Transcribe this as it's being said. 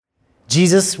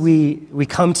Jesus, we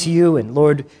come to you, and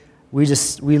Lord, we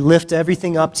lift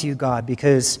everything up to you, God,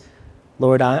 because,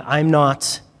 Lord, I'm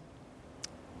not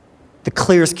the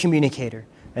clearest communicator,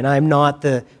 and I'm not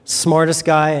the smartest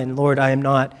guy, and Lord, I am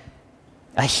not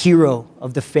a hero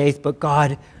of the faith, but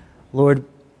God, Lord,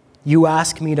 you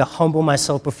ask me to humble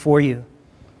myself before you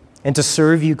and to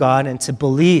serve you, God, and to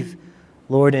believe,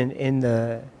 Lord, in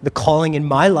the calling in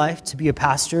my life to be a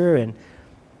pastor, and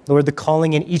Lord, the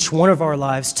calling in each one of our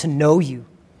lives to know you.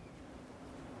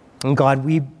 And God,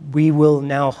 we will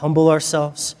now humble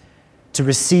ourselves to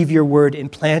receive your word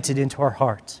implanted into our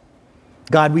heart.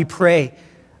 God, we pray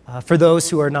for those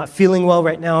who are not feeling well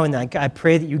right now, and I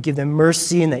pray that you give them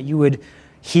mercy and that you would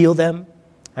heal them.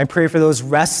 I pray for those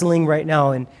wrestling right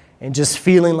now and just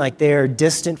feeling like they are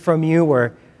distant from you,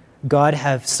 or God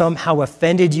have somehow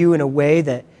offended you in a way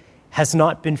that has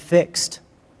not been fixed.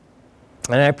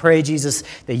 And I pray, Jesus,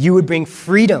 that you would bring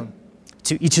freedom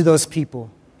to each of those people.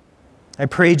 I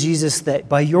pray, Jesus, that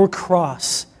by your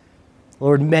cross,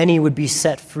 Lord, many would be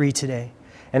set free today.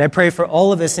 And I pray for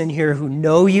all of us in here who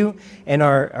know you and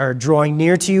are drawing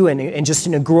near to you and just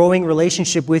in a growing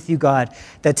relationship with you, God,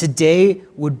 that today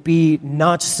would be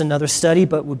not just another study,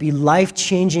 but would be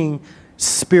life-changing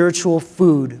spiritual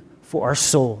food for our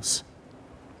souls.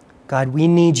 God, we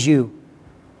need you.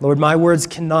 Lord, my words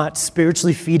cannot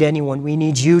spiritually feed anyone. We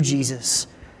need you, Jesus,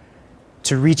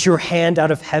 to reach your hand out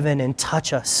of heaven and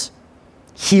touch us,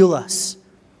 heal us,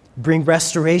 bring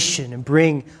restoration and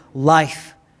bring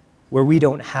life where we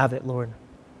don't have it, Lord.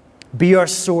 Be our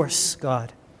source,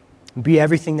 God. Be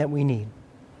everything that we need.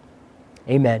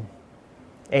 Amen.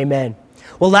 Amen.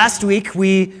 Well, last week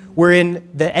we were in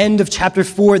the end of chapter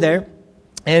 4 there.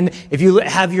 And if you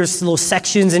have your little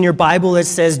sections in your Bible, it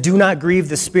says, do not grieve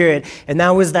the Spirit. And that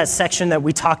was that section that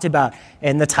we talked about.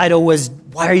 And the title was,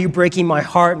 why are you breaking my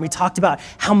heart? And we talked about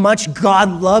how much God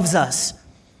loves us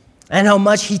and how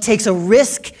much he takes a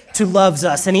risk to love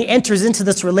us. And he enters into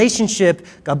this relationship,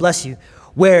 God bless you,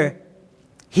 where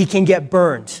he can get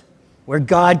burned, where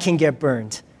God can get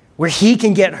burned, where he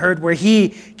can get hurt, where he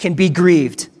can be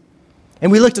grieved.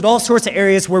 And we looked at all sorts of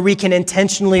areas where we can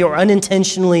intentionally or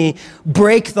unintentionally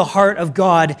break the heart of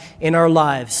God in our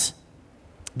lives.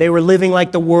 They were living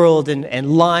like the world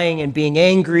and lying and being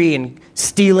angry and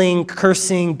stealing,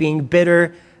 cursing, being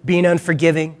bitter, being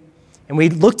unforgiving. And we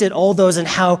looked at all those and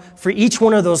how for each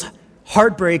one of those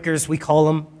heartbreakers, we call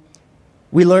them,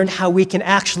 we learned how we can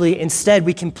actually, instead,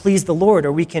 we can please the Lord,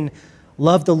 or we can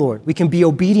love the Lord. We can be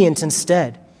obedient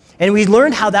instead. And we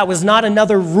learned how that was not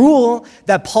another rule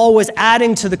that Paul was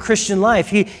adding to the Christian life.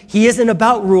 He isn't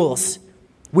about rules.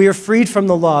 We are freed from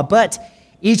the law. But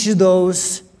each of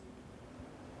those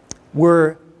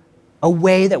were a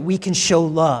way that we can show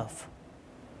love,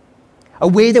 a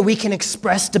way that we can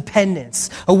express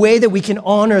dependence, a way that we can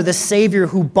honor the Savior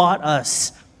who bought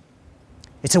us.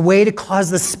 It's a way to cause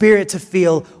the Spirit to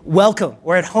feel welcome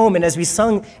or at home. And as we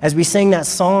sang that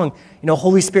song,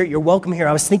 Holy Spirit, you're welcome here,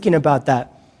 I was thinking about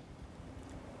that.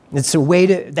 It's a way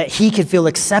that he can feel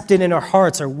accepted in our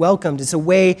hearts or welcomed. It's a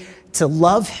way to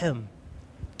love him,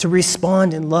 to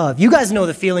respond in love. You guys know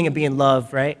the feeling of being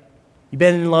loved, right? You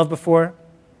been in love before?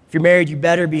 If you're married, you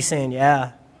better be saying,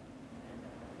 yeah.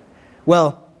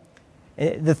 Well,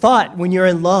 the thought when you're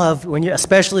in love,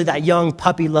 especially that young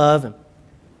puppy love,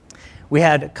 we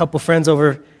had a couple friends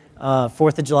over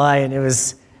 4th of July, and it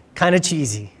was kind of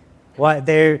cheesy.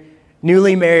 They're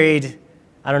newly married.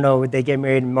 I don't know, they get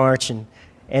married in March,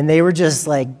 and they were just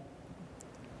like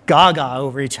gaga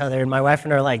over each other. And my wife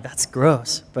and I are like, that's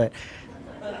gross. But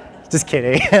just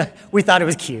kidding. We thought it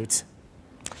was cute.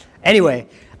 Anyway,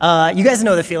 you guys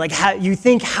know the feeling. You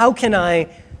think, how can I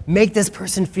make this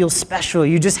person feel special?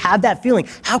 You just have that feeling.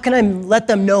 How can I let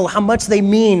them know how much they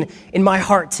mean in my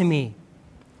heart to me?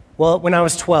 Well, when I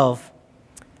was 12,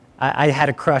 I had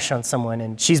a crush on someone,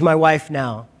 and she's my wife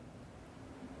now.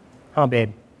 Huh,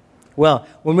 babe? Well,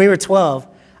 when we were 12,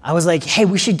 I was like, hey,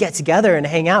 we should get together and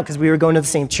hang out because we were going to the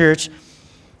same church.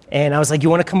 And I was like, you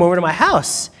want to come over to my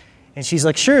house? And she's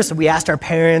like, sure. So we asked our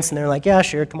parents, and they're like, yeah,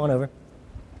 sure, come on over.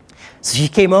 So she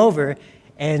came over,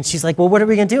 and she's like, well, what are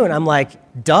we going to do? And I'm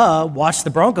like, duh, watch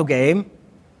the Bronco game.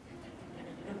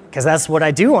 Because that's what I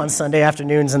do on Sunday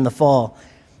afternoons in the fall.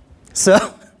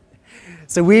 So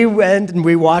we went and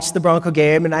we watched the Bronco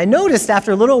game, and I noticed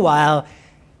after a little while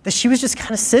that she was just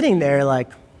kind of sitting there like,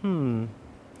 And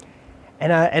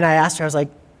I asked her, I was like,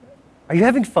 are you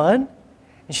having fun?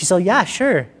 And she said, yeah,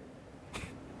 sure.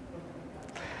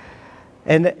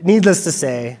 And needless to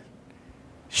say,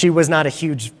 she was not a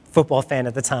huge football fan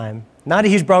at the time, not a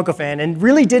huge Bronco fan, and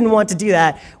really didn't want to do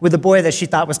that with a boy that she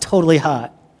thought was totally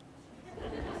hot.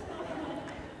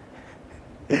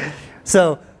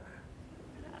 So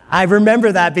I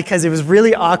remember that because it was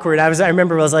really awkward. I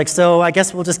remember I was like, so I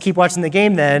guess we'll just keep watching the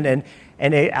game then.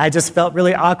 I just felt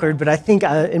really awkward. But I think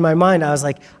in my mind, I was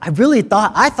like, I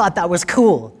thought that was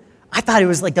cool. I thought it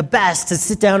was like the best to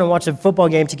sit down and watch a football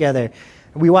game together.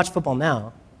 We watch football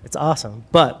now. It's awesome.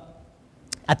 But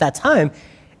at that time,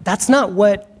 that's not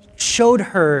what showed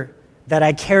her that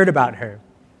I cared about her.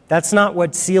 That's not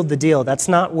what sealed the deal. That's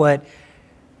not what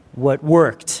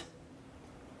worked.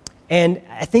 And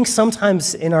I think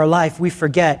sometimes in our life we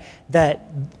forget that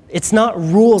it's not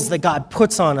rules that God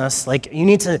puts on us, like you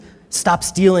need to stop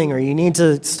stealing or you need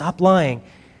to stop lying.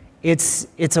 It's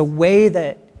a way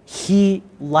that he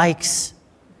likes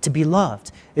to be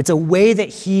loved. It's a way that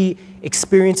he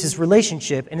experiences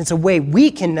relationship, and it's a way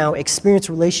we can now experience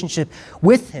relationship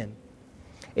with him.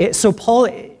 So Paul,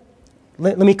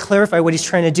 let me clarify what he's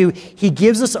trying to do. He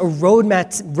gives us a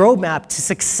roadmap to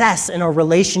success in our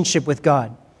relationship with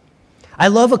God. I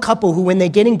love a couple who, when they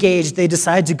get engaged, they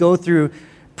decide to go through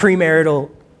premarital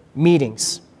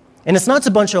meetings. And it's not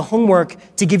a bunch of homework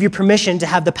to give you permission to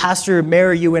have the pastor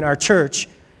marry you in our church.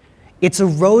 It's a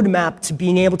roadmap to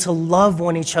being able to love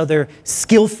one each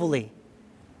skillfully.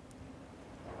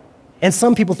 And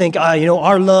some people think,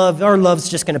 our love's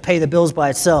just going to pay the bills by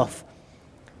itself.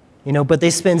 But they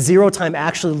spend zero time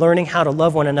actually learning how to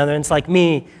love one another. And it's like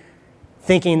me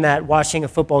thinking that watching a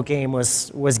football game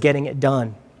was getting it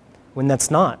done, when that's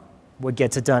not what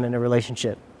gets it done in a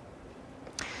relationship.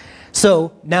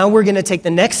 So now we're going to take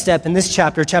the next step in this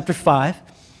chapter 5,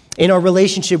 in our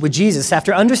relationship with Jesus.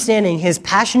 After understanding his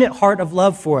passionate heart of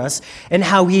love for us and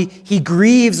how he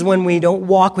grieves when we don't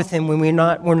walk with him, when we're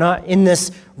not in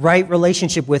this right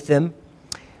relationship with him,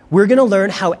 we're going to learn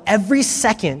how every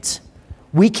second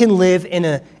we can live in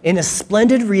a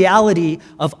splendid reality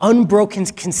of unbroken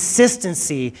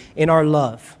consistency in our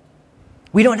love.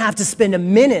 We don't have to spend a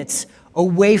minute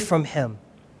away from him.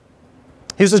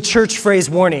 Here's a church phrase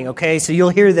warning, okay? So you'll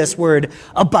hear this word,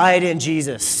 abide in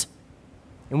Jesus.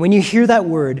 And when you hear that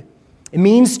word, it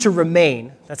means to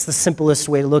remain. That's the simplest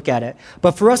way to look at it.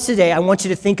 But for us today, I want you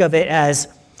to think of it as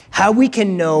how we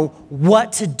can know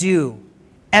what to do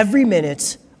every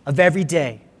minute of every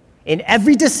day. In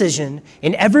every decision,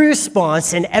 in every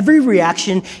response, in every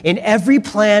reaction, in every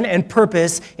plan and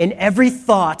purpose, in every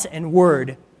thought and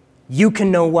word, you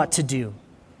can know what to do.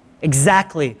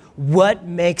 Exactly what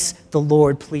makes the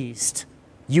Lord pleased.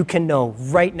 You can know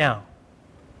right now.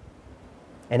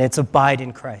 And it's abide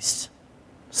in Christ.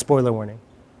 Spoiler warning.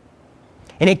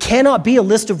 And it cannot be a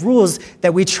list of rules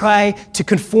that we try to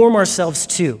conform ourselves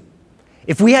to.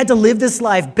 If we had to live this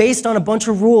life based on a bunch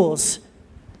of rules,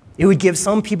 it would give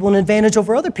some people an advantage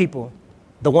over other people,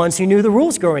 the ones who knew the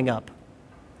rules growing up.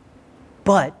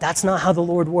 But that's not how the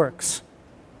Lord works.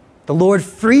 The Lord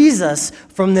frees us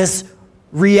from this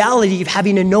reality of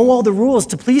having to know all the rules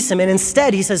to please him. And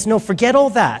instead, he says, no, forget all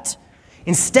that.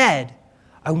 Instead,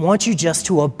 I want you just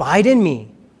to abide in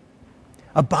me,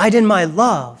 abide in my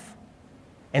love,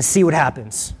 and see what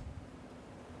happens.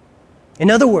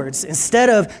 In other words, instead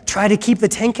of try to keep the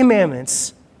 10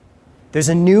 Commandments, there's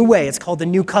a new way. It's called the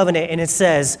New Covenant, and it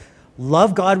says,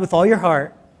 love God with all your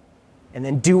heart, and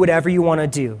then do whatever you want to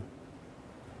do.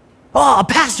 Oh,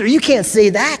 pastor, you can't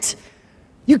say that.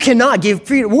 You cannot give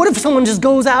freedom. What if someone just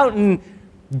goes out and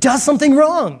does something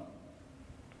wrong?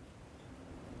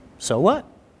 So what?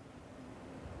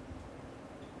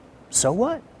 So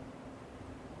what?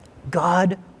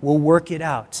 God will work it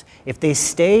out. If they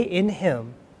stay in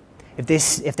him,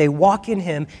 if they walk in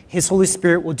him, his Holy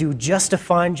Spirit will do just a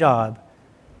fine job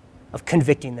of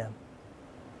convicting them.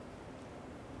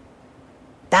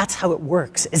 That's how it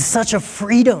works. It's such a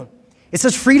freedom. It's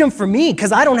such freedom for me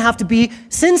because I don't have to be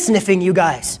sin-sniffing you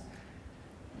guys.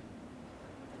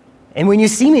 And when you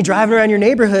see me driving around your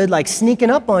neighborhood like sneaking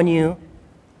up on you,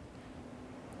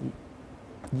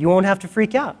 you won't have to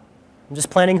freak out. I'm just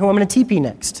planning who I'm going to TP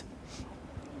next.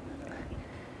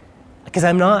 Because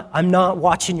I'm not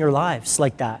watching your lives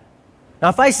like that. Now,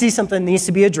 if I see something that needs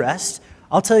to be addressed,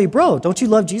 I'll tell you, bro, don't you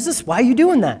love Jesus? Why are you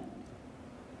doing that?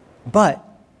 But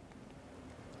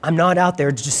I'm not out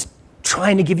there just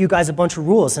trying to give you guys a bunch of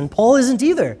rules. And Paul isn't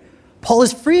either. Paul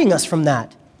is freeing us from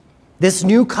that. This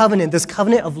new covenant, this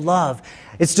covenant of love,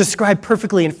 it's described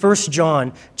perfectly in 1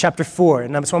 John chapter 4.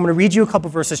 And so I'm going to read you a couple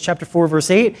verses, chapter 4, verse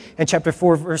 8, and chapter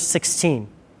 4, verse 16,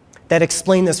 that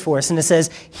explain this for us. And it says,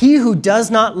 he who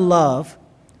does not love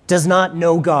does not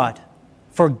know God,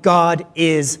 for God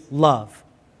is love.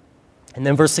 And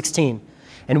then verse 16,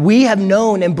 and we have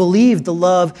known and believed the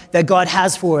love that God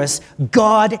has for us.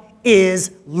 God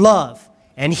is love.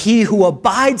 And he who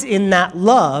abides in that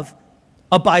love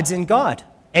abides in God,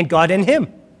 and God in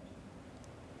him.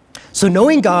 So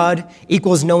knowing God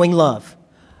equals knowing love.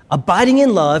 Abiding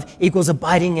in love equals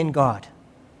abiding in God.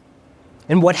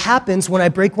 And what happens when I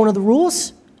break one of the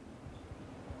rules?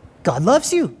 God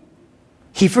loves you.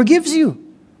 He forgives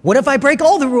you. What if I break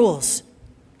all the rules?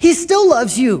 He still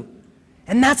loves you.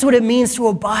 And that's what it means to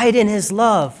abide in his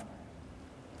love.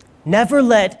 Never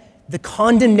let the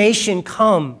condemnation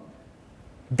come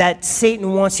that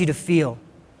Satan wants you to feel.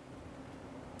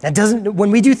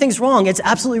 When we do things wrong, it's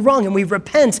absolutely wrong, and we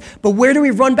repent. But where do we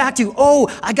run back to? Oh,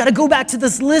 I got to go back to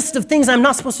this list of things I'm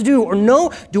not supposed to do. Or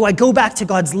no, do I go back to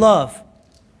God's love?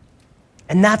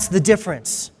 And that's the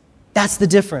difference. That's the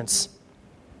difference.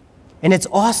 And it's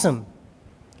awesome.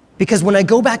 Because when I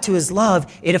go back to his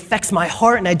love, it affects my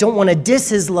heart, and I don't want to diss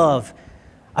his love.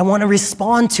 I want to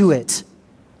respond to it.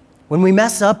 When we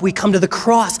mess up, we come to the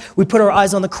cross. We put our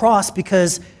eyes on the cross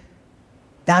because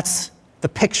that's the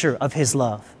picture of his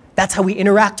love. That's how we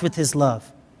interact with his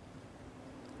love.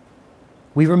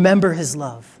 We remember his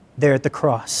love there at the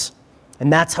cross.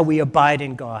 And that's how we abide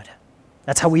in God.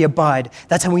 That's how we abide.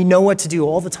 That's how we know what to do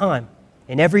all the time,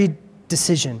 in every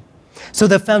decision. So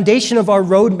the foundation of our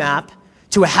roadmap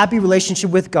to a happy relationship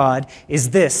with God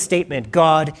is this statement: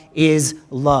 God is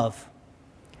love.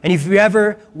 And if you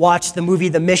ever watched the movie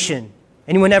The Mission,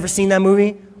 anyone ever seen that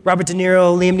movie? Robert De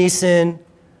Niro, Liam Neeson.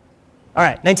 All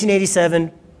right,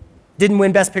 1987, didn't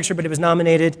win Best Picture, but it was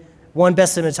nominated, won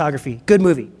Best Cinematography. Good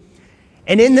movie.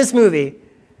 And in this movie,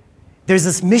 there's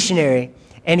this missionary,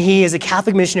 and he is a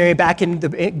Catholic missionary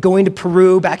going to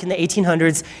Peru back in the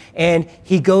 1800s, and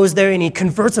he goes there and he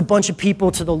converts a bunch of people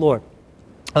to the Lord.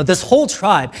 This whole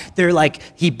tribe,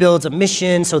 he builds a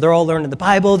mission, so they're all learning the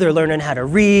Bible, they're learning how to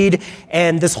read,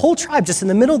 and this whole tribe just in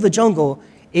the middle of the jungle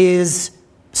is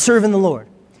serving the Lord.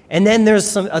 And then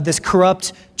there's this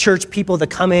corrupt church people that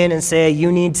come in and say,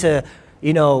 you need to,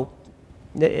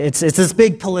 it's this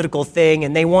big political thing,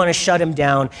 and they want to shut him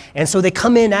down. And so they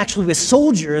come in actually with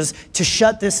soldiers to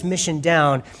shut this mission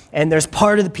down. And there's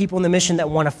part of the people in the mission that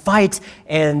want to fight,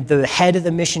 and the head of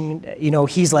the mission,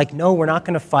 he's like, no, we're not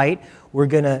going to fight. We're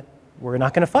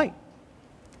not going to fight.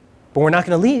 But we're not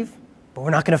going to leave, but we're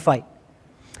not going to fight.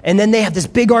 And then they have this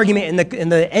big argument. In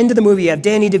the end of the movie, you have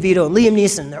Danny DeVito and Liam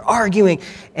Neeson. They're arguing.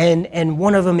 And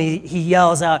one of them, he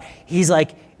yells out, he's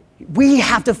like, we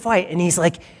have to fight. And he's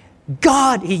like,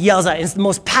 God, he yells out. And it's the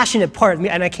most passionate part of me.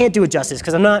 And I can't do it justice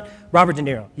because I'm not Robert De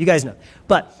Niro. You guys know.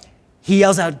 But he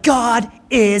yells out, God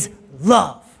is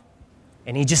love.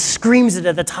 And he just screams it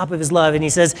at the top of his love. And he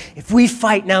says, if we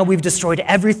fight now, we've destroyed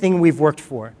everything we've worked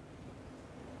for.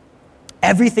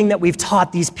 Everything that we've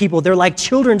taught these people, they're like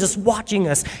children just watching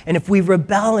us. And if we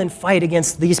rebel and fight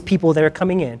against these people that are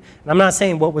coming in, and I'm not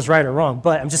saying what was right or wrong,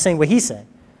 but I'm just saying what he said.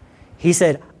 He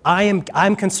said,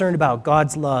 I'm concerned about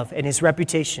God's love and his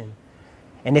reputation.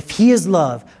 And if he is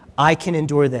love, I can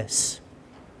endure this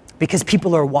because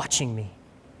people are watching me.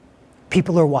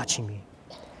 People are watching me.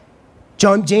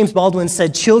 James Baldwin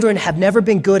said, children have never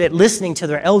been good at listening to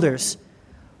their elders,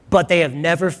 but they have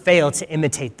never failed to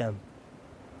imitate them.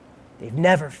 They've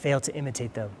never failed to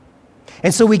imitate them.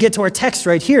 And so we get to our text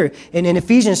right here. And in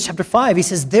Ephesians chapter 5, he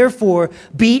says, therefore,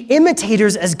 be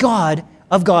imitators of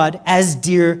God as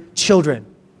dear children,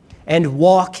 and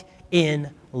walk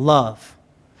in love.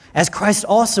 As Christ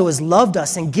also has loved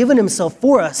us and given himself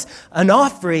for us, an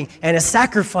offering and a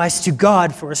sacrifice to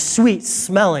God for a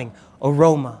sweet-smelling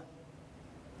aroma.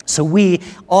 So we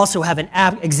also have an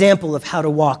example of how to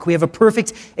walk. We have a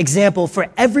perfect example for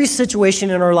every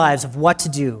situation in our lives of what to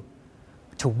do.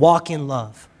 To walk in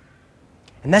love.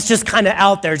 And that's just kind of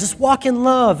out there. Just walk in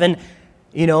love. And,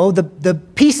 the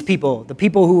peace people, the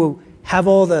people who have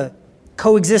all the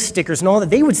coexist stickers and all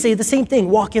that, they would say the same thing,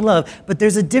 walk in love. But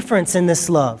there's a difference in this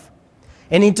love.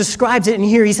 And he describes it in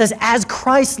here. He says, as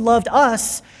Christ loved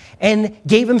us and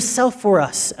gave himself for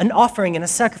us, an offering and a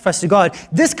sacrifice to God.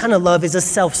 This kind of love is a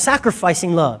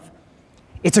self-sacrificing love.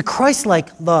 It's a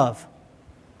Christ-like love.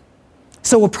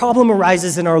 So a problem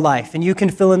arises in our life, and you can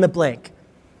fill in the blank.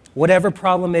 Whatever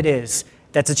problem it is,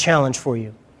 that's a challenge for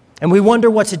you. And we wonder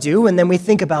what to do, and then we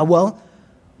think about, well,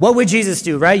 what would Jesus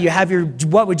do, right? You have your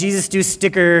what would Jesus do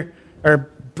sticker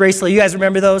or bracelet. You guys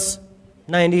remember those?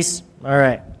 90s? All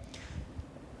right.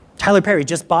 Tyler Perry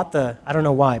just bought I don't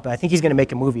know why, but I think he's going to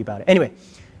make a movie about it. Anyway,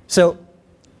 so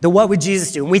the what would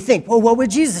Jesus do? And we think, well, what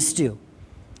would Jesus do?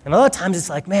 And a lot of times it's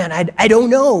like, man, I don't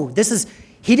know.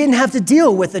 He didn't have to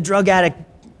deal with a drug addict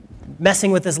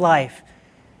messing with his life.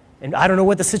 And I don't know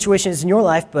what the situation is in your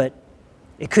life, but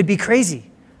it could be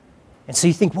crazy. And so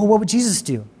you think, well, what would Jesus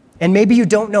do? And maybe you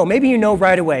don't know. Maybe you know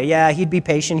right away. Yeah, he'd be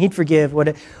patient. He'd forgive,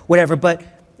 whatever. But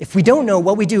if we don't know,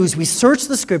 what we do is we search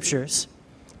the scriptures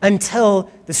until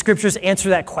the scriptures answer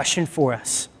that question for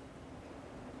us.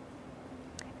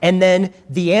 And then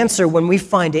the answer, when we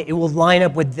find it, it will line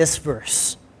up with this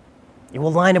verse. It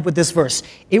will line up with this verse.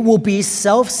 It will be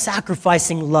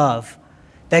self-sacrificing love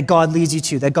that God leads you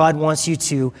to, that God wants you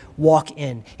to walk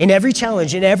in. In every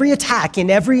challenge, in every attack, in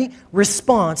every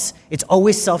response, it's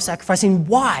always self-sacrificing.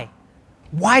 Why?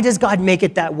 Why does God make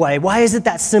it that way? Why is it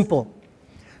that simple?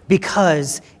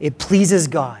 Because it pleases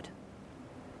God.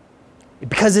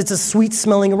 Because it's a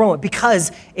sweet-smelling aroma.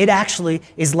 Because it actually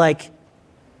is like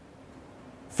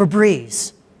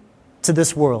Febreze to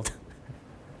this world.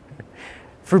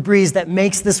 Febreze that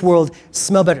makes this world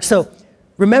smell better. So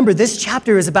remember, this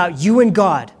chapter is about you and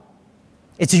God.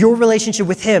 It's your relationship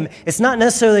with him. It's not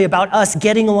necessarily about us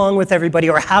getting along with everybody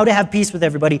or how to have peace with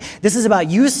everybody. This is about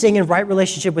you staying in right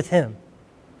relationship with him.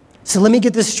 So let me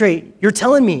get this straight. You're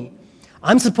telling me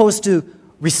I'm supposed to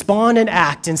respond and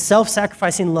act in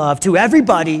self-sacrificing love to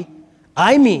everybody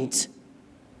I meet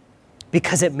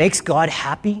because it makes God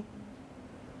happy?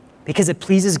 Because it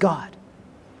pleases God?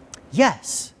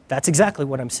 Yes, that's exactly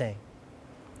what I'm saying.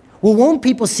 Well, won't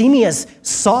people see me as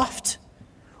soft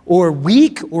or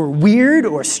weak or weird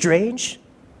or strange?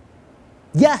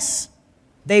 Yes,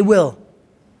 they will.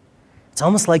 It's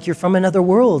almost like you're from another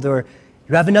world, or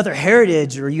you have another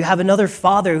heritage, or you have another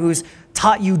father who's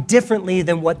taught you differently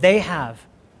than what they have.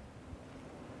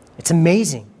 It's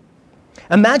amazing.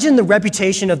 Imagine the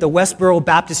reputation of the Westboro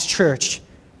Baptist Church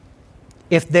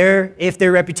if their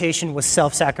reputation was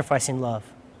self-sacrificing love.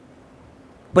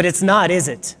 But it's not, is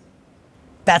it?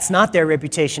 That's not their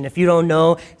reputation. If you don't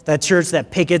know, that church that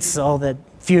pickets all the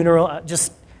funeral,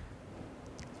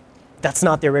 that's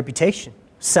not their reputation.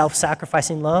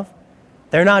 Self-sacrificing love.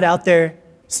 They're not out there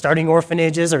starting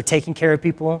orphanages or taking care of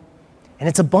people. And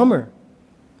it's a bummer.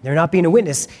 They're not being a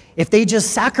witness. If they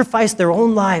just sacrifice their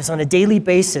own lives on a daily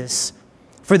basis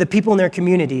for the people in their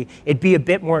community, it'd be a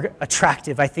bit more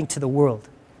attractive, I think, to the world.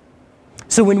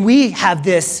 So when we have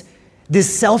this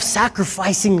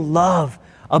self-sacrificing love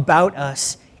about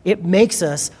us, it makes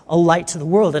us a light to the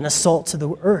world and a salt to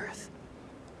the earth.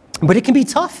 But it can be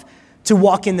tough to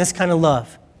walk in this kind of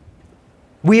love.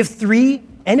 We have three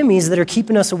enemies that are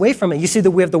keeping us away from it. You see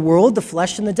that we have the world, the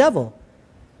flesh, and the devil.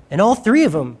 And all three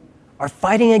of them are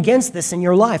fighting against this in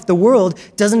your life. The world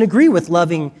doesn't agree with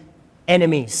loving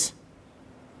enemies.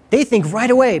 They think right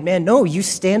away, man, no, you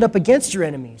stand up against your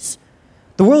enemies.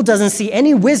 The world doesn't see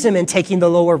any wisdom in taking the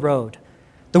lower road.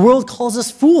 The world calls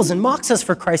us fools and mocks us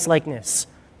for Christ-likeness.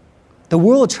 The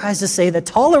world tries to say that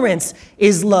tolerance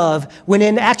is love, when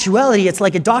in actuality, it's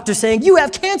like a doctor saying, you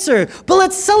have cancer, but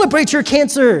let's celebrate your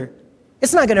cancer.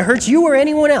 It's not going to hurt you or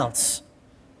anyone else.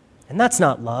 And that's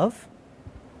not love.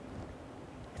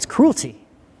 It's cruelty.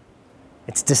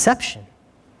 It's deception.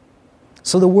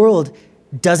 So the world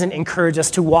doesn't encourage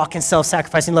us to walk in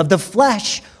self-sacrificing love. The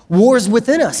flesh wars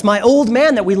within us. My old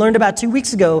man that we learned about 2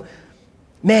 weeks ago,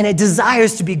 man, it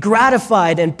desires to be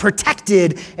gratified and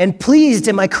protected and pleased,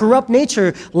 and my corrupt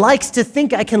nature likes to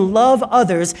think I can love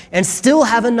others and still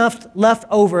have enough left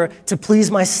over to please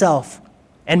myself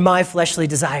and my fleshly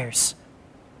desires.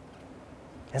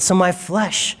 And so my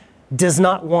flesh does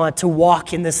not want to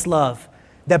walk in this love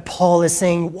that Paul is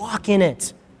saying, walk in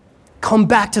it. Come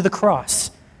back to the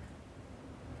cross.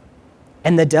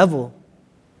 And the devil,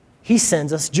 he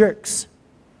sends us jerks.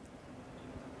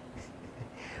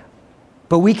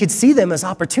 But we could see them as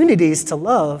opportunities to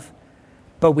love,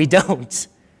 but we don't.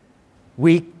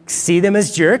 We see them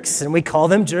as jerks, and we call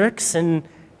them jerks, and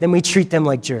then we treat them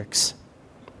like jerks.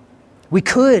 We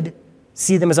could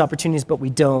see them as opportunities, but we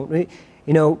don't.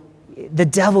 The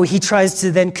devil, he tries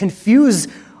to then confuse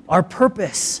our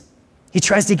purpose. He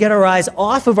tries to get our eyes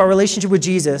off of our relationship with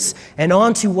Jesus and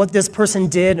onto what this person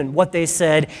did and what they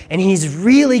said, and he's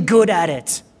really good at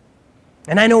it.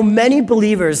 And I know many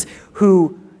believers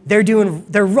who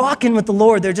they're rocking with the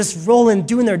Lord, they're just rolling,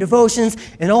 doing their devotions,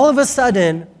 and all of a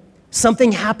sudden,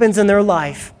 something happens in their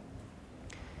life,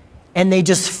 and they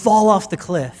just fall off the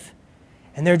cliff.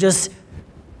 And they're just,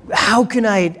 what can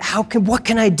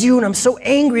I do? And I'm so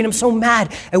angry and I'm so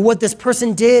mad at what this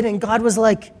person did. And God was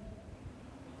like,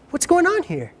 what's going on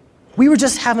here? We were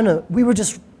just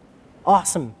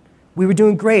awesome. We were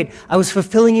doing great. I was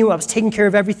fulfilling you. I was taking care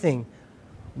of everything.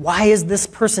 Why is this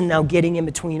person now getting in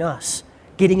between us?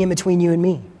 Getting in between you and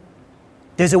me?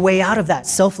 There's a way out of that.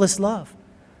 Selfless love.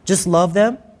 Just love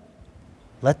them.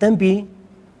 Let them be.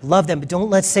 Love them. But don't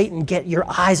let Satan get your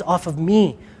eyes off of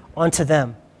me onto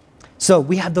them. So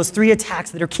we have those three attacks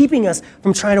that are keeping us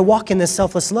from trying to walk in this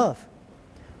selfless love.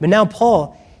 But now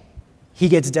Paul, he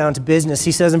gets down to business.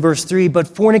 He says in verse 3, but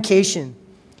fornication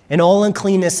and all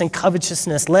uncleanness and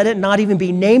covetousness, let it not even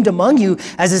be named among you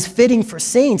as is fitting for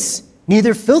saints.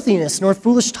 Neither filthiness, nor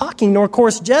foolish talking, nor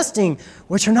coarse jesting,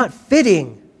 which are not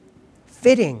fitting,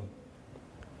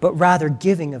 but rather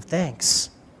giving of thanks.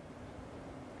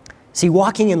 See,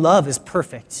 walking in love is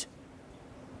perfect.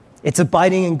 It's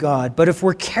abiding in God. But if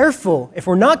we're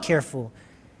not careful,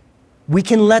 we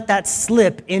can let that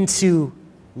slip into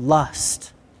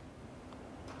lust.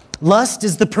 Lust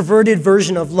is the perverted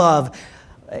version of love.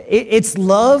 It's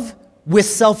love with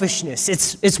selfishness.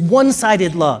 It's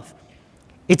one-sided love.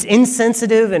 It's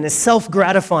insensitive and it's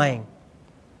self-gratifying.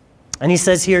 And he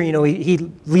says here, he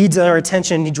leads our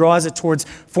attention, he draws it towards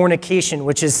fornication,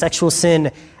 which is sexual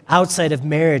sin outside of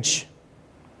marriage.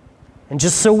 And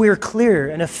just so we're clear,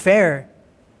 an affair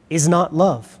is not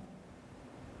love.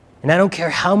 And I don't care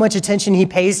how much attention he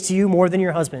pays to you more than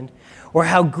your husband, or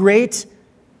how greatly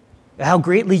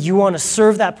you want to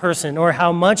serve that person, or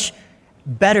how much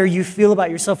better you feel about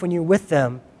yourself when you're with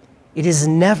them. It is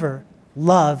never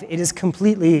love. It is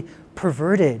completely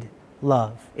perverted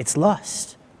love. It's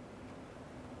lust.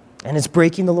 And it's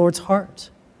breaking the Lord's heart.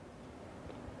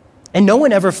 And no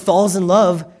one ever falls in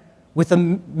love with a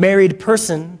married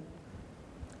person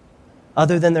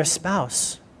other than their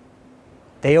spouse.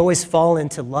 They always fall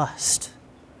into lust.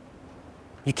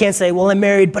 You can't say, well, I'm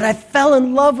married, but I fell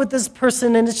in love with this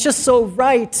person and it's just so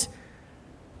right.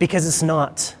 Because it's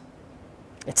not.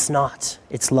 It's not.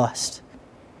 It's lust.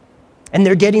 And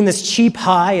they're getting this cheap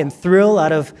high and thrill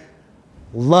out of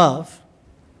love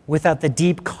without the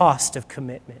deep cost of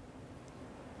commitment.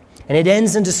 And it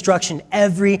ends in destruction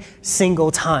every single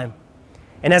time.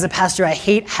 And as a pastor, I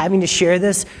hate having to share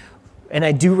this, and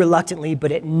I do reluctantly,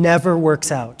 but it never works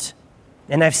out.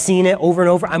 And I've seen it over and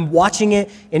over. I'm watching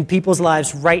it in people's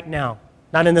lives right now.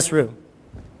 Not in this room.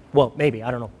 Well, maybe,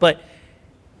 I don't know. But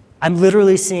I'm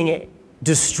literally seeing it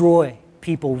destroy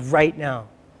people right now.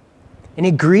 And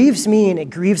it grieves me and it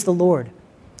grieves the Lord.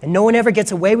 And no one ever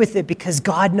gets away with it because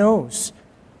God knows.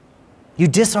 You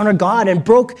dishonor God and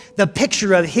broke the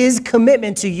picture of his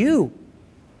commitment to you.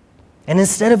 And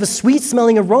instead of a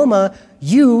sweet-smelling aroma,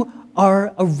 you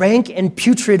are a rank and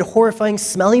putrid, horrifying,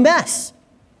 smelly mess.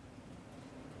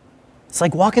 It's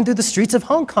like walking through the streets of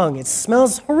Hong Kong. It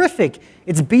smells horrific.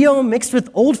 It's BO mixed with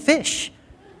old fish.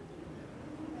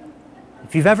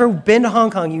 If you've ever been to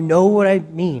Hong Kong, you know what I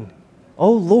mean.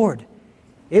 Oh, Lord,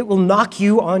 it will knock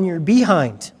you on your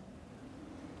behind.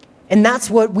 And that's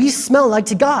what we smell like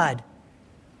to God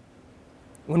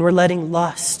when we're letting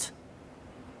lust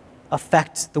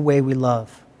affect the way we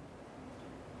love.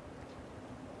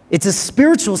 It's a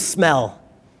spiritual smell.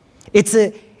 It's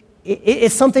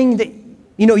something that,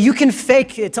 you can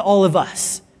fake it to all of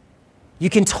us. You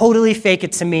can totally fake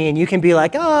it to me, and you can be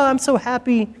like, oh, I'm so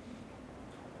happy.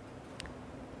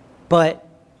 But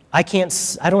I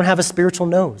don't have a spiritual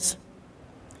nose.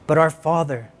 But our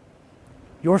Father,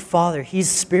 your Father, he's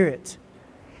spirit.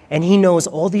 And he knows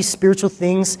all these spiritual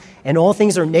things, and all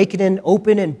things are naked and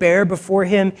open and bare before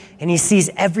him, and he sees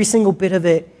every single bit of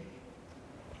it,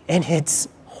 and it's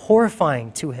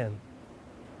horrifying to him.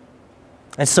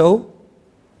 And so,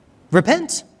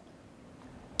 repent.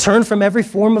 Turn from every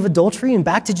form of adultery and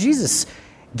back to Jesus.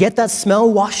 Get that smell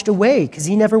washed away, because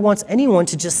he never wants anyone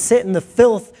to just sit in the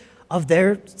filth of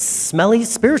their smelly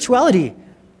spirituality.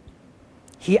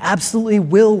 He absolutely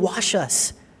will wash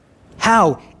us.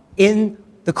 How? In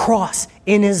the cross,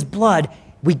 in his blood.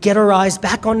 We get our eyes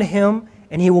back onto him,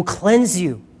 and he will cleanse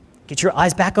you. Get your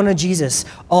eyes back onto Jesus.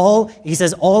 He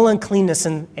says, all uncleanness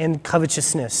and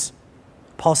covetousness.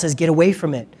 Paul says, get away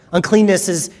from it. Uncleanness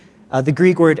is the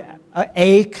Greek word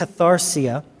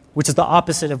akatharsia, which is the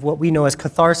opposite of what we know as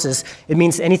catharsis. It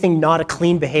means anything not a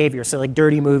clean behavior, so like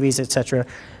dirty movies, etc.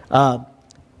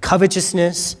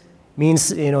 Covetousness means,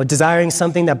 desiring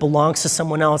something that belongs to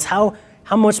someone else.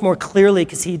 How much more clearly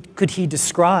could he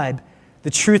describe the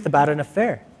truth about an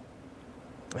affair?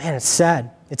 Man, it's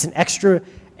sad.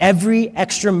 Every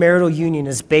extramarital union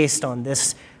is based on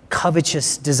this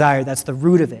covetous desire. That's the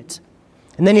root of it.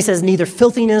 And then he says, neither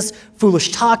filthiness,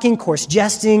 foolish talking, coarse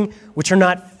jesting, which are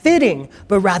not fitting,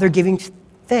 but rather giving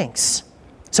thanks.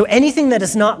 So anything that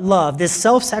is not love, this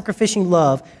self-sacrificing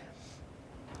love,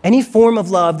 any form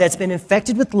of love that's been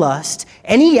infected with lust,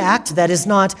 any act that is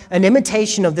not an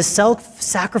imitation of the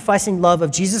self-sacrificing love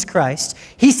of Jesus Christ,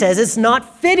 he says it's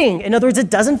not fitting. In other words, it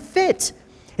doesn't fit.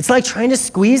 It's like trying to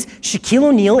squeeze Shaquille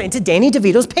O'Neal into Danny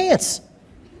DeVito's pants.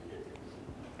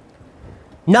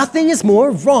 Nothing is more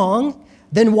wrong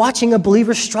than watching a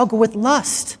believer struggle with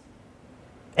lust.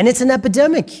 And it's an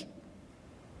epidemic.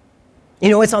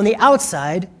 It's on the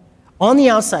outside.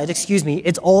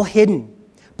 It's all hidden.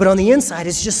 But on the inside,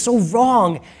 it's just so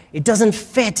wrong. It doesn't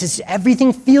fit.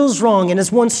 Everything feels wrong. And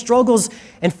as one struggles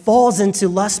and falls into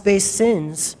lust-based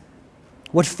sins,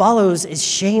 what follows is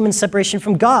shame and separation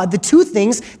from God, the two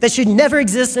things that should never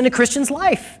exist in a Christian's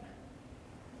life.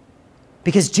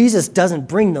 Because Jesus doesn't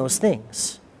bring those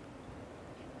things.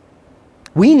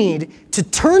 We need to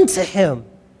turn to him,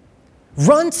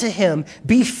 run to him,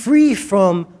 be free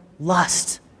from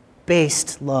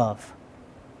lust-based love.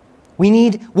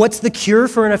 What's the cure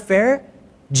for an affair?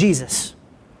 Jesus.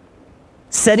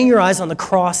 Setting your eyes on the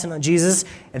cross and on Jesus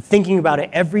and thinking about it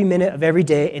every minute of every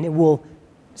day, and it will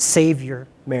save your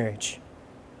marriage.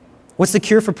 What's the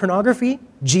cure for pornography?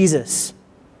 Jesus.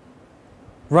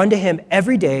 Run to him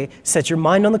every day, set your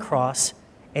mind on the cross,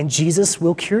 and Jesus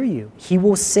will cure you. He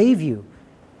will save you.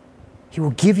 He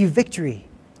will give you victory.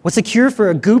 What's the cure for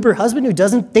a goober husband who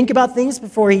doesn't think about things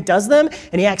before he does them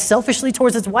and he acts selfishly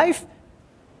towards his wife?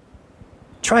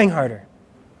 Trying harder.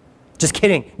 Just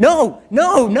kidding. No,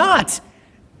 not.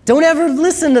 Don't ever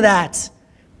listen to that.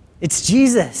 It's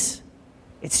Jesus.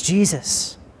 It's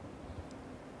Jesus.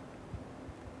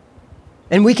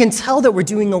 And we can tell that we're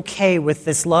doing okay with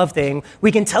this love thing.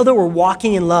 We can tell that we're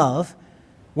walking in love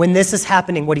when this is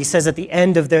happening, what he says at the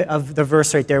end of the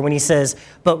verse right there, when he says,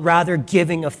 but rather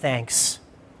giving of thanks.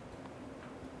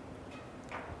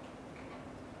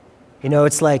 You know,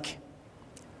 it's like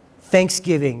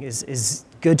Thanksgiving is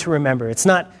good to remember. It's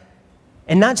not,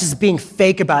 and not just being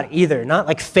fake about it either, not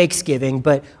like fakesgiving,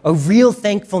 but a real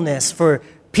thankfulness for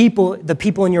the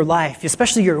people in your life,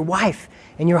 especially your wife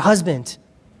and your husband.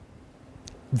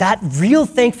 That real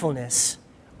thankfulness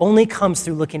only comes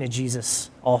through looking at Jesus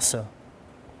also.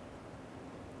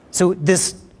 So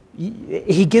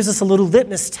he gives us a little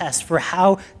litmus test for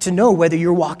how to know whether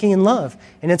you're walking in love.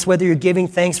 And it's whether you're giving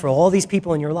thanks for all these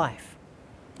people in your life.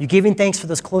 You're giving thanks for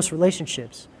those close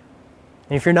relationships.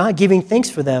 And if you're not giving thanks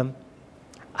for them,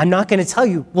 I'm not going to tell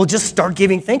you, well, just start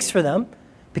giving thanks for them,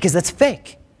 because that's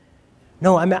fake.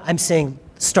 No, I'm saying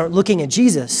start looking at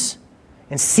Jesus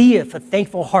and see if a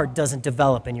thankful heart doesn't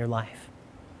develop in your life.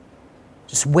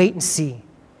 Just wait and see.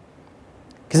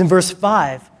 Because in verse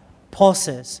 5, Paul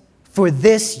says, for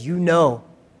this you know,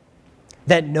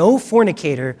 that no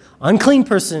fornicator, unclean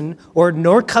person, or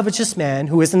nor covetous man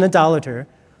who is an idolater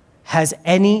has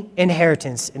any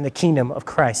inheritance in the kingdom of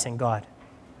Christ and God.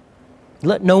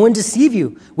 Let no one deceive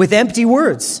you with empty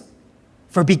words.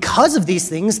 For because of these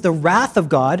things, the wrath of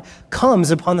God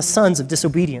comes upon the sons of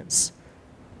disobedience.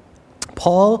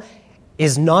 Paul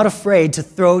is not afraid to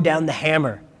throw down the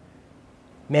hammer.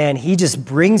 Man, he just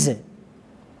brings it.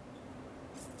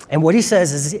 And what he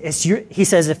says is he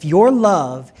says, if your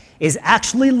love is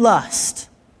actually lust,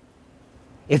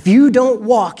 if you don't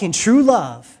walk in true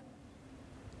love,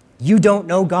 you don't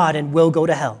know God and will go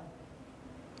to hell.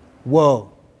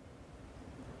 Whoa.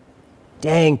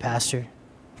 Dang, Pastor.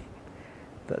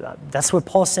 But that's what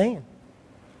Paul's saying.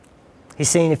 He's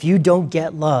saying if you don't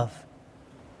get love.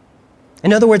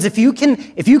 In other words, if you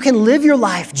can live your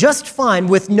life just fine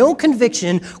with no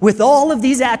conviction, with all of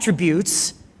these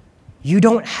attributes, you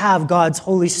don't have God's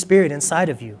Holy Spirit inside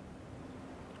of you.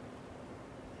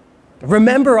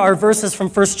 Remember our verses from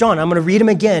 1 John. I'm going to read them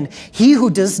again. He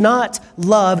who does not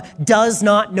love does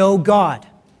not know God.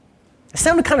 It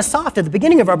sounded kind of soft at the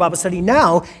beginning of our Bible study.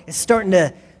 Now it's starting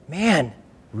to, man,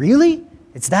 really?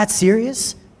 It's that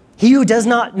serious? He who does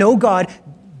not know God,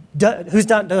 does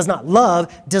not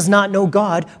love, does not know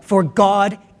God, for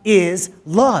God is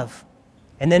love.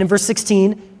 And then in verse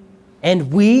 16,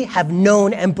 and we have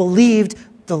known and believed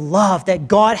the love that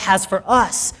God has for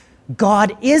us.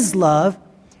 God is love,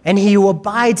 and he who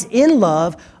abides in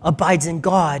love abides in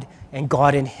God, and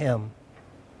God in him.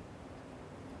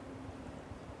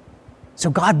 So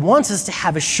God wants us to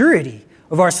have a surety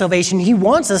of our salvation. He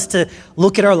wants us to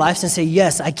look at our lives and say,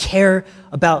 yes, I care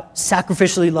about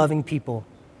sacrificially loving people.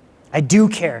 I do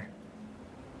care.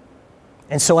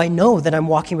 And so I know that I'm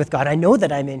walking with God. I know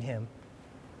that I'm in him.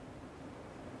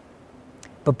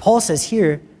 But Paul says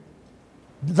here,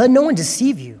 let no one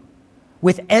deceive you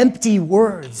with empty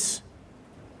words.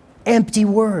 Empty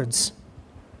words.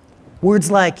 Words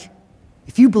like,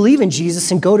 if you believe in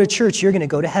Jesus and go to church, you're going to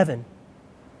go to heaven.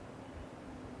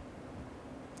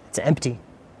 It's empty.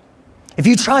 If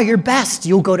you try your best,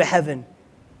 you'll go to heaven.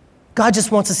 God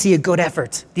just wants to see a good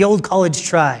effort. The old college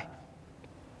try.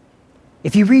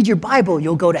 If you read your Bible,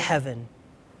 you'll go to heaven.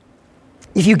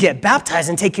 If you get baptized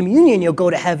and take communion, you'll go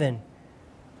to heaven.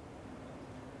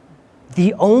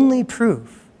 The only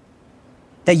proof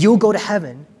that you'll go to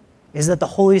heaven is that the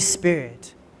Holy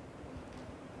Spirit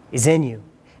is in you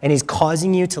and he's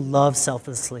causing you to love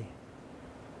selflessly.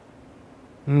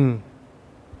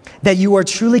 That you are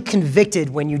truly convicted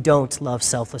when you don't love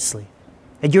selflessly.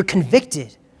 That you're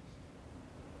convicted.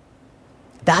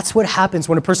 That's what happens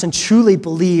when a person truly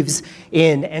believes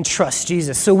in and trusts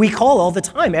Jesus. So we call all the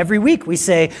time, every week. We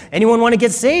say, anyone want to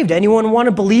get saved? Anyone want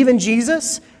to believe in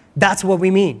Jesus? That's what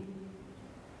we mean.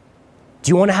 Do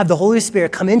you want to have the Holy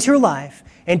Spirit come into your life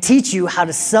and teach you how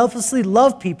to selflessly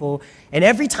love people? And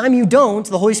every time you don't,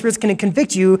 the Holy Spirit's going to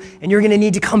convict you, and you're going to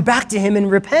need to come back to him and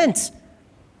repent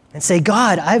and say,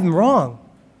 God, I'm wrong.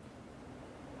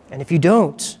 And if you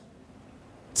don't,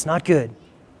 it's not good.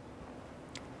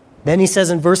 Then he says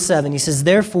in verse 7, he says,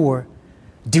 therefore,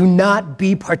 do not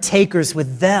be partakers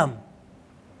with them.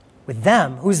 With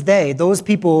them, who's they? Those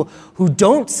people who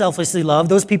don't selflessly love,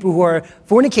 those people who are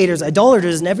fornicators,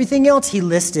 idolaters, and everything else he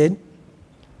listed.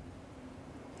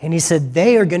 And he said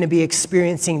they are going to be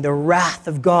experiencing the wrath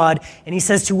of God. And he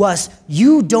says to us,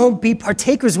 you don't be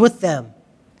partakers with them.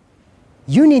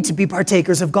 You need to be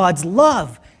partakers of God's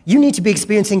love. You need to be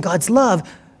experiencing God's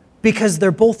love because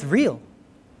they're both real.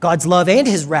 God's love and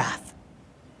his wrath.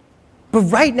 But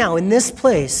right now, in this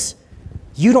place,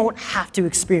 you don't have to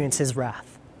experience his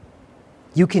wrath.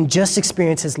 You can just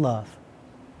experience his love.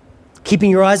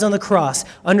 Keeping your eyes on the cross,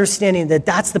 understanding that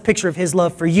that's the picture of his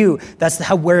love for you. That's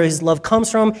where his love comes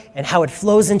from and how it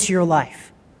flows into your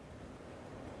life.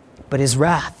 But his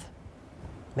wrath,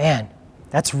 man,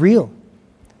 that's real.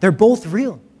 They're both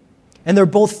real. And they're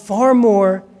both far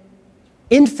more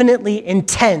infinitely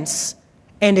intense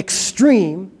and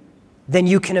extreme than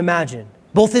you can imagine.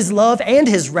 Both his love and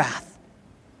his wrath.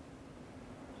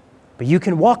 But you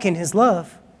can walk in his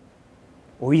love,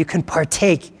 or you can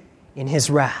partake in his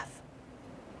wrath.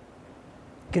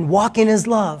 You can walk in his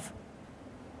love,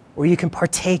 or you can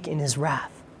partake in his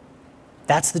wrath.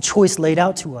 That's the choice laid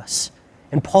out to us.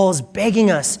 And Paul is begging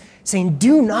us, saying,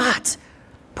 do not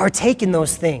partake in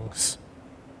those things.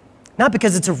 Not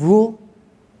because it's a rule,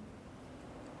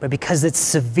 but because it's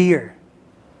severe.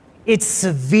 It's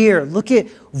severe. Look at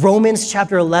Romans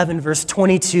chapter 11, verse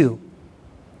 22.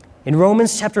 In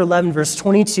Romans chapter 11, verse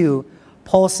 22,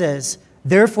 Paul says,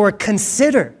 therefore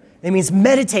consider, that means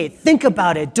meditate, think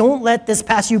about it, don't let this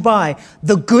pass you by,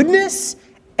 the goodness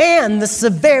and the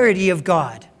severity of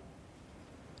God.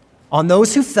 On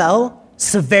those who fell,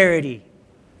 severity.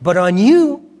 But on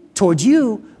you, toward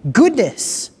you,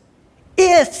 goodness.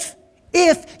 If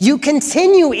you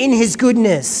continue in his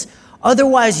goodness,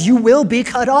 otherwise you will be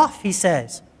cut off, he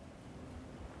says.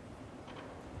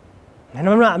 And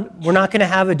we're not going to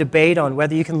have a debate on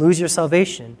whether you can lose your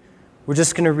salvation. We're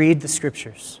just going to read the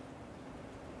scriptures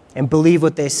and believe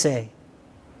what they say.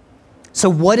 So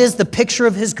what is the picture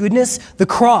of his goodness? The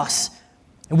cross.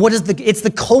 And it's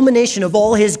the culmination of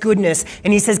all his goodness.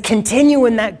 And he says, continue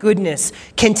in that goodness.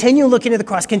 Continue looking at the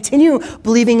cross. Continue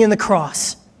believing in the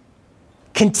cross.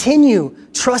 Continue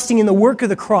trusting in the work of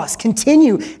the cross.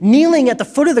 Continue kneeling at the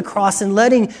foot of the cross and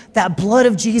letting that blood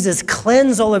of Jesus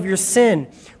cleanse all of your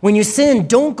sin. When you sin,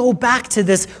 don't go back to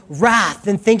this wrath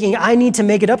and thinking, I need to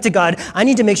make it up to God. I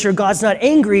need to make sure God's not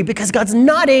angry, because God's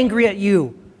not angry at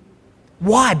you.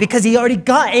 Why? Because he already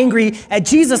got angry at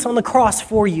Jesus on the cross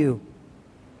for you.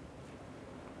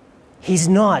 He's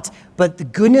not. But the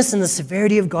goodness and the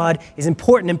severity of God is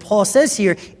important. And Paul says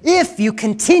here, if you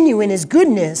continue in his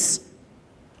goodness,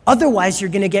 otherwise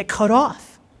you're going to get cut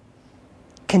off.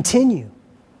 Continue.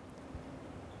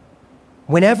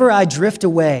 Whenever I drift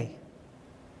away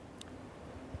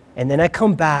and then I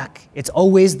come back, it's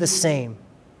always the same.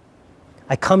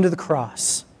 I come to the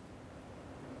cross.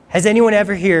 Has anyone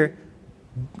ever here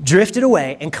drifted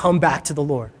away and come back to the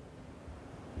Lord?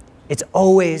 It's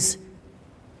always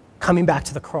coming back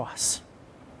to the cross.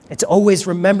 It's always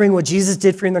remembering what Jesus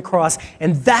did for you on the cross,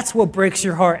 and that's what breaks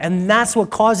your heart, and that's what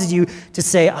causes you to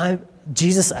say,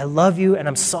 Jesus, I love you, and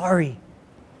I'm sorry.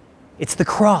 It's the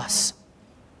cross.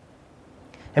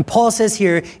 And Paul says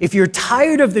here, if you're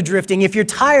tired of the drifting, if you're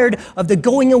tired of the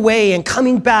going away and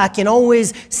coming back and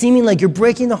always seeming like you're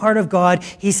breaking the heart of God,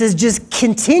 he says, just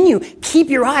continue. Keep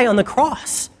your eye on the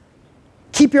cross.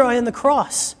 Keep your eye on the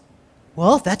cross.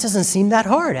 Well, that doesn't seem that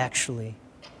hard, actually.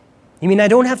 You mean I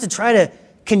don't have to try to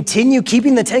continue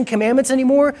keeping the 10 Commandments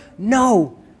anymore?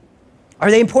 No. Are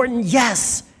they important?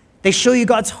 Yes. They show you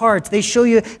God's heart. They show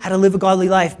you how to live a godly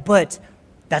life. But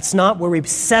that's not where we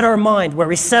set our mind, where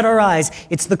we set our eyes.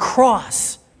 It's the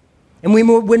cross. And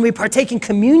when we partake in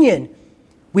communion,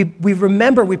 we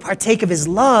remember, we partake of his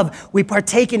love. We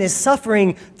partake in his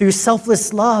suffering through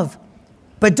selfless love.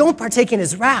 But don't partake in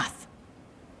his wrath.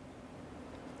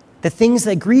 The things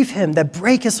that grieve him, that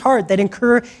break his heart, that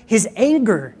incur his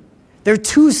anger. They're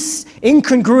two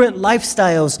incongruent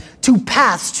lifestyles, two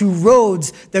paths, two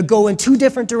roads that go in two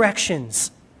different directions.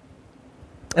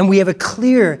 And we have a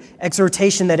clear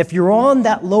exhortation that if you're on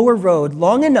that lower road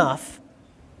long enough,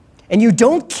 and you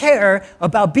don't care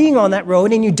about being on that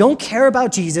road, and you don't care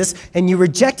about Jesus, and you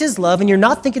reject his love, and you're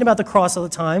not thinking about the cross all the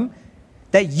time,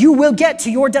 that you will get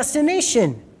to your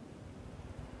destination.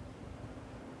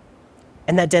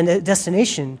 And that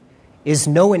destination is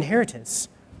no inheritance,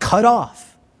 cut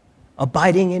off,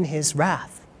 abiding in his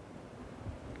wrath.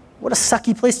 What a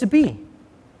sucky place to be.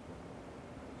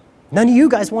 None of you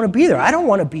guys want to be there. I don't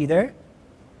want to be there.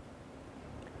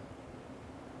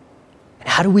 And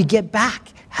how do we get back?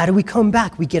 How do we come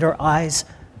back? We get our eyes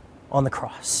on the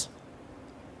cross.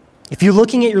 If you're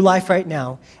looking at your life right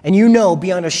now, and you know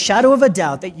beyond a shadow of a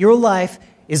doubt that your life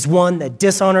is one that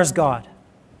dishonors God,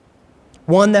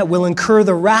 one that will incur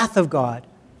the wrath of God,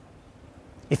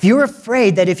 if you're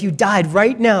afraid that if you died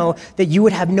right now that you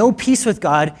would have no peace with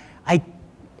God, I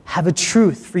have a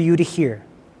truth for you to hear.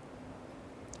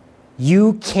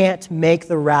 You can't make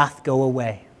the wrath go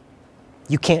away.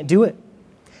 You can't do it.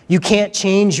 You can't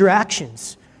change your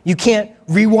actions. You can't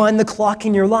rewind the clock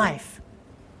in your life.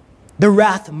 The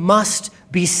wrath must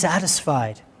be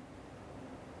satisfied.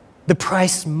 The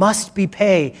price must be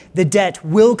paid. The debt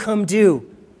will come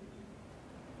due.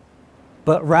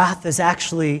 But wrath is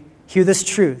actually, hear this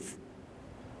truth,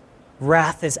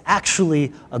 wrath is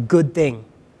actually a good thing.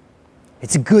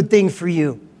 It's a good thing for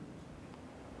you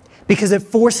because it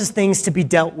forces things to be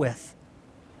dealt with.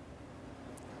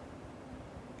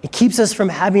 It keeps us from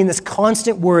having this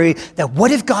constant worry that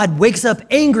what if God wakes up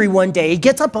angry one day, he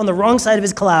gets up on the wrong side of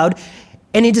his cloud,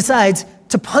 and he decides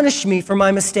to punish me for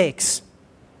my mistakes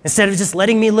instead of just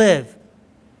letting me live.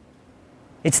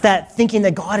 It's that thinking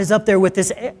that God is up there with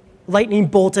this lightning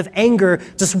bolt of anger,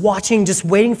 just watching, just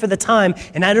waiting for the time,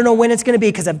 and I don't know when it's going to be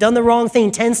because I've done the wrong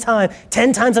thing 10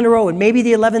 times in a row, and maybe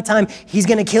the 11th time, he's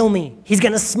going to kill me. He's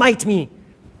going to smite me.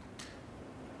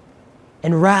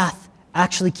 And wrath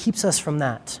actually keeps us from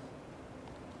that.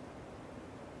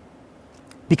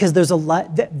 Because there's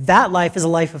that life is a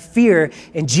life of fear,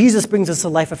 and Jesus brings us a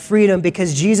life of freedom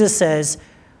because Jesus says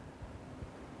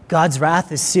God's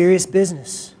wrath is serious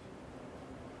business,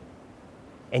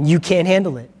 and you can't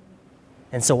handle it.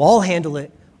 And so I'll handle it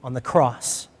on the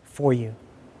cross for you.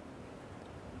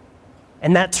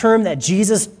 And that term that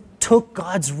Jesus took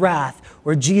God's wrath,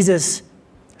 or Jesus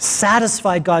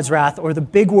satisfied God's wrath, or the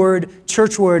big word,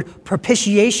 church word,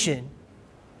 propitiation,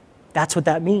 that's what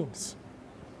that means.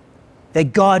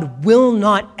 That God will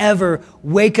not ever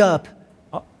wake up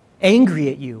angry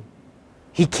at you.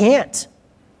 He can't.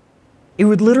 It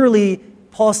would literally,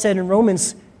 Paul said in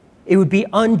Romans, it would be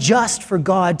unjust for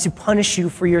God to punish you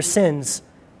for your sins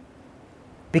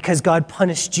because God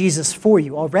punished Jesus for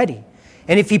you already.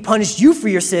 And if he punished you for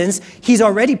your sins, he's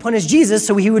already punished Jesus,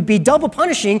 so he would be double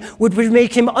punishing, which would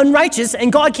make him unrighteous,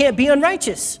 and God can't be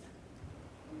unrighteous.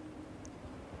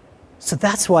 So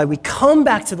that's why we come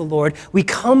back to the Lord, we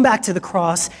come back to the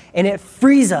cross, and it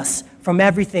frees us from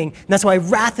everything. And that's why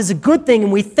wrath is a good thing,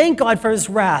 and we thank God for his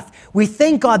wrath. We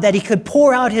thank God that he could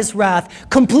pour out his wrath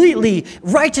completely,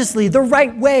 righteously, the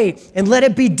right way, and let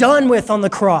it be done with on the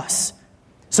cross,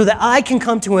 so that I can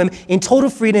come to him in total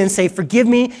freedom and say, forgive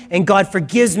me, and God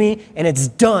forgives me, and it's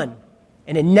done,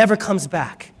 and it never comes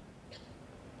back.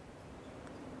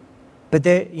 But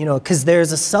because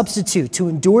there's a substitute to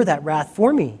endure that wrath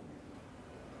for me.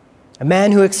 A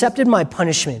man who accepted my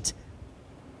punishment,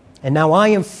 and now I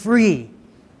am free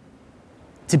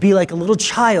to be like a little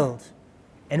child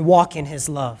and walk in his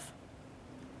love.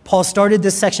 Paul started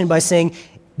this section by saying,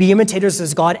 be imitators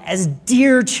of God as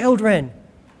dear children.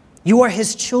 You are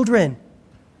his children.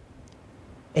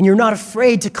 And you're not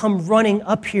afraid to come running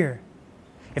up here.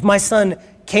 If my son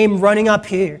came running up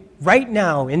here right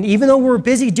now, and even though we're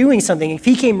busy doing something, if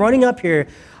he came running up here,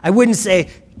 I wouldn't say,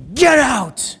 get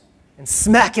out, and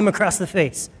smack him across the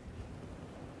face.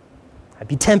 I'd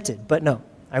be tempted, but no,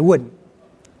 I wouldn't.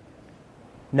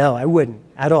 No, I wouldn't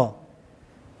at all.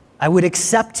 I would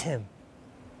accept him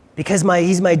because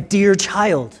he's my dear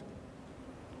child.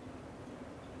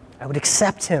 I would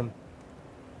accept him.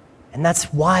 And that's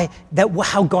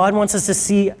how God wants us to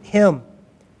see him.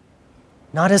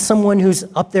 Not as someone who's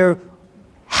up there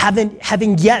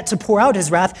having yet to pour out his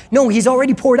wrath. No, he's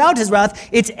already poured out his wrath.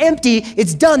 It's empty.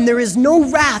 It's done. There is no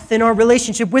wrath in our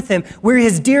relationship with him. We're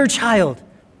his dear child.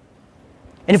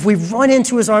 And if we run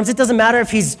into his arms, it doesn't matter if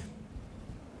he's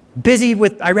busy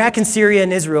with Iraq and Syria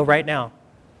and Israel right now,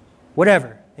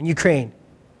 whatever, and Ukraine.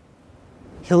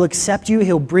 He'll accept you,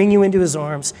 he'll bring you into his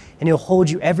arms, and he'll hold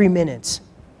you every minute.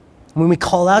 When we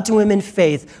call out to him in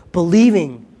faith,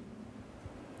 believing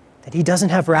that he doesn't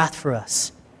have wrath for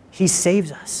us, he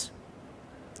saves us.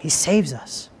 He saves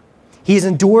us. He has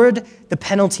endured the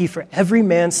penalty for every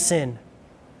man's sin,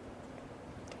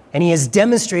 and he has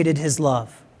demonstrated his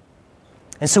love.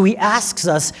 And so he asks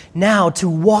us now to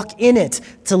walk in it,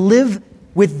 to live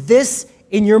with this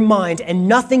in your mind and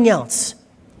nothing else,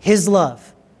 his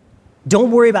love.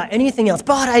 Don't worry about anything else.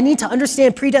 But I need to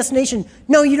understand predestination.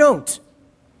 No, you don't.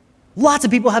 Lots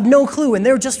of people have no clue and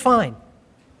they're just fine.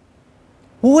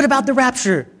 Well, what about the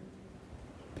rapture?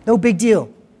 No big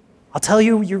deal. I'll tell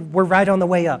you, we're right on the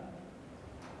way up.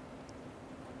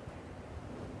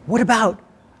 What about,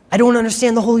 I don't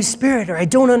understand the Holy Spirit, or I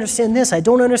don't understand this, I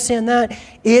don't understand that?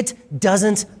 It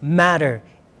doesn't matter.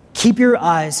 Keep your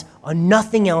eyes on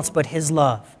nothing else but his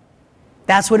love.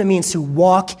 That's what it means to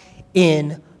walk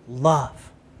in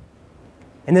love.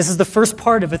 And this is the first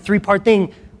part of a three-part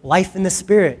thing, life in the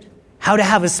Spirit. How to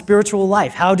have a spiritual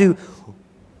life, how to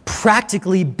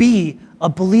practically be a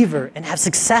believer and have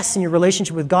success in your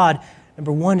relationship with God.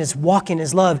 Number one is walk in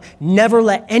his love. Never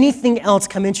let anything else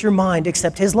come into your mind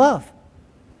except his love.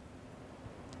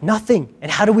 Nothing.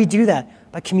 And how do we do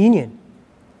that? By communion.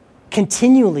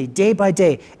 Continually, day by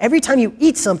day. Every time you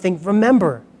eat something,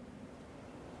 remember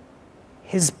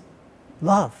his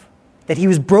love, that he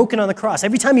was broken on the cross.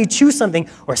 Every time you chew something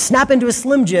or snap into a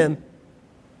Slim Jim,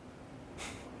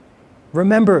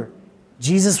 remember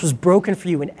Jesus was broken for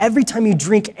you. And every time you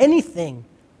drink anything,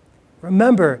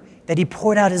 remember that he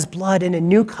poured out his blood in a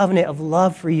new covenant of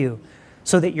love for you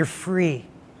so that you're free.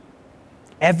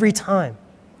 Every time.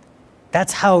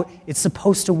 That's how it's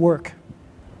supposed to work.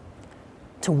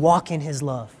 To walk in his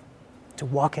love. To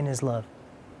walk in his love.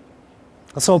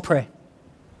 Let's all pray.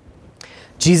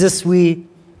 Jesus, we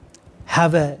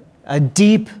have a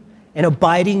deep and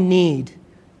abiding need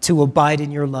to abide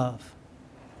in your love.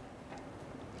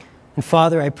 And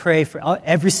Father, I pray for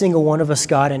every single one of us,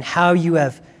 God, and how you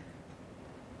have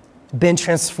been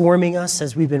transforming us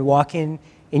as we've been walking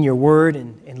in your word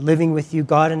and living with you,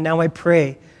 God. And now I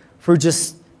pray for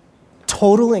just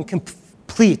total and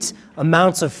complete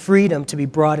amounts of freedom to be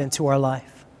brought into our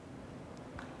life.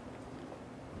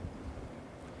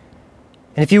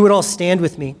 And if you would all stand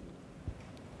with me.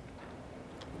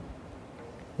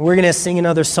 We're going to sing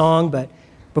another song, but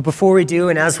before we do,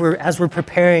 and as we're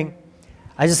preparing,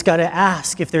 I just got to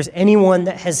ask if there's anyone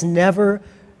that has never,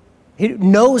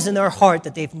 knows in their heart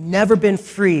that they've never been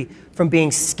free from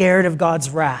being scared of God's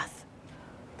wrath.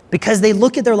 Because they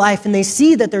look at their life and they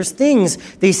see that there's things,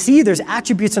 there's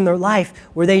attributes in their life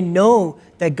where they know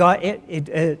that God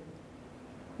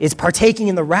is partaking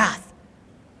in the wrath.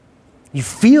 You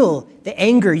feel the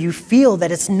anger, you feel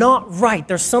that it's not right.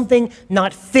 There's something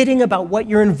not fitting about what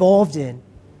you're involved in.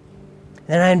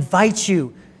 And I invite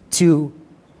you to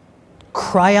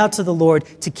cry out to the Lord,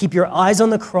 to keep your eyes on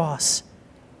the cross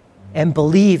and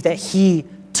believe that he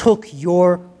took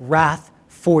your wrath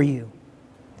for you.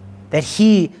 That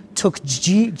he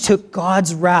took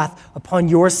God's wrath upon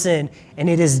your sin, and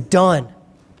it is done.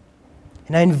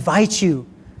 And I invite you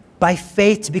by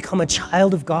faith to become a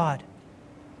child of God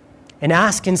and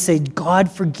ask and say,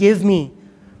 God, forgive me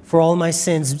for all my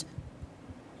sins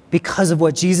because of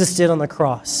what Jesus did on the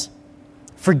cross.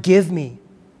 Forgive me.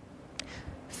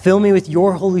 Fill me with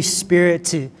your Holy Spirit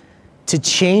to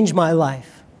change my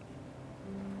life.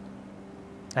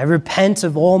 I repent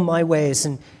of all my ways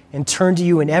and turn to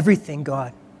you in everything,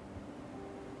 God.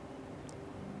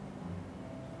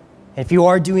 And if you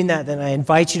are doing that, then I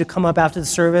invite you to come up after the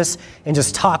service and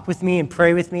just talk with me and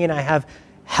pray with me. And I have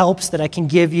helps that I can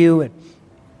give you.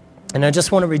 And I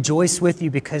just want to rejoice with you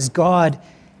because God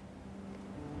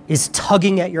is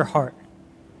tugging at your heart.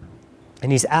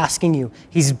 And he's asking you,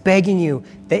 he's begging you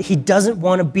that he doesn't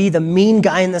want to be the mean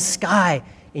guy in the sky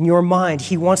in your mind.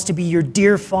 He wants to be your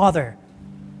dear Father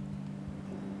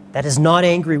that is not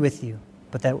angry with you,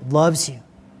 but that loves you.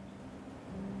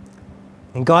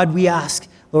 And God, we ask,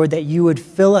 Lord, that you would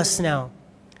fill us now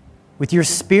with your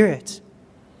Spirit.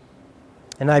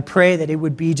 And I pray that it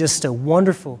would be just a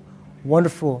wonderful,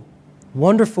 wonderful,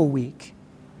 wonderful week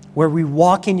where we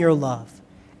walk in your love.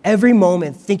 Every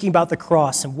moment thinking about the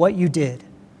cross and what you did,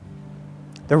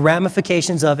 the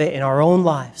ramifications of it in our own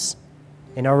lives,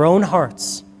 in our own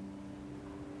hearts.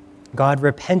 God,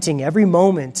 repenting every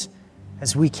moment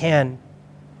as we can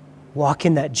walk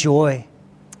in that joy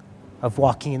of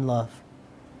walking in love.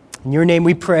 In your name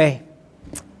we pray.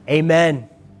 Amen.